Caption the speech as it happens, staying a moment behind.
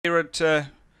here at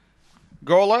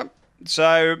Gawler.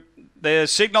 So the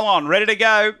signal on, ready to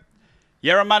go.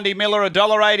 Yarramundi Miller,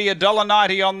 $1.80,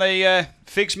 $1.90 on the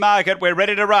fixed market. We're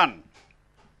ready to run.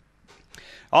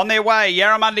 On their way,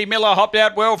 Yarramundi Miller hopped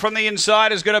out well from the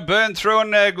inside, is going to burn through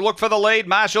and look for the lead.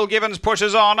 Marshall Givens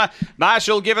pushes on.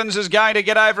 Marshall Givens is going to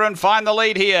get over and find the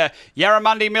lead here.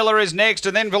 Yarramundi Miller is next,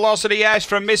 and then Velocity Ash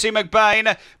from Missy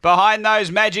McBain. Behind those,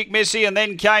 Magic Missy, and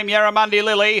then came Yarramundi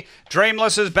Lily.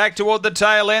 Dreamless is back toward the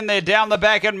tail end. They're down the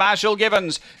back, and Marshall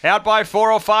Givens out by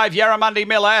 4 or 5. Yarramundi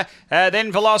Miller,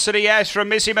 then Velocity Ash from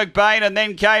Missy McBain, and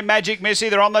then came Magic Missy.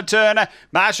 They're on the turn.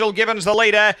 Marshall Givens the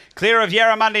leader, clear of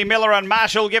Yarramundi Miller, and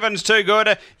Marshall Givens too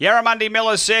good. Yarramundi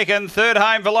Miller second, third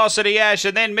home Velocity Ash,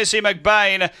 and then Missy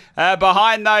McBain.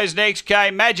 Behind those next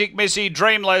came Magic Missy,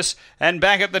 Dreamless, and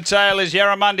back at the tail is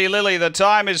Yarramundi Lily. The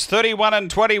time is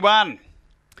 31:21.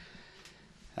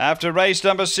 After race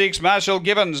number 6, Marshall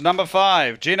Givens, number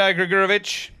 5, Gino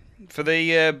Grigorovich for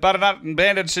the Butternut and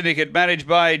Bandit Syndicate, managed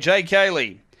by Jay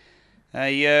Cayley.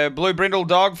 A Blue Brindle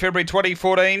Dog, February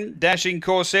 2014, Dashing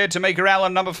Corsair, Tamika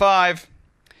Allen, number 5.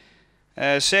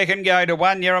 Second going to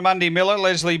 1, Yarramundi Miller,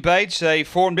 Leslie Bates, a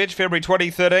Fawn Bitch, February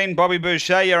 2013, Bobby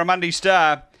Boucher, Yarramundi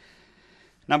Star.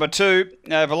 Number 2,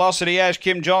 Velocity Ash,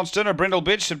 Kim Johnston, a Brindle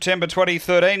Bitch, September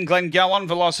 2013, Glenn Gallon,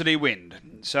 Velocity Wind.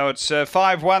 So it's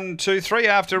 5-1-2-3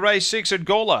 after race 6 at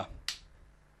Gawler.